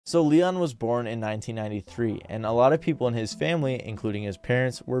So Leon was born in 1993, and a lot of people in his family, including his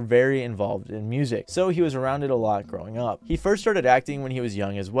parents, were very involved in music, so he was around it a lot growing up. He first started acting when he was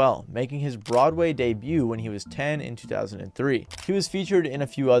young as well, making his Broadway debut when he was 10 in 2003. He was featured in a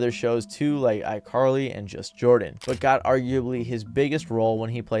few other shows too, like iCarly and Just Jordan, but got arguably his biggest role when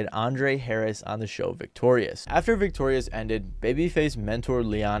he played Andre Harris on the show Victorious. After Victorious ended, Babyface mentored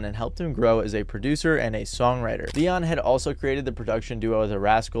Leon and helped him grow as a producer and a songwriter. Leon had also created the production duo The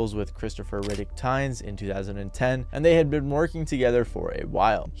Rascals with Christopher Riddick Tynes in 2010, and they had been working together for a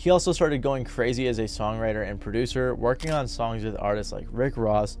while. He also started going crazy as a songwriter and producer, working on songs with artists like Rick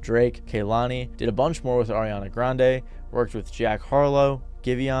Ross, Drake, Kehlani, did a bunch more with Ariana Grande, worked with Jack Harlow,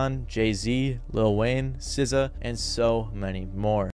 Giveon, Jay-Z, Lil Wayne, SZA, and so many more.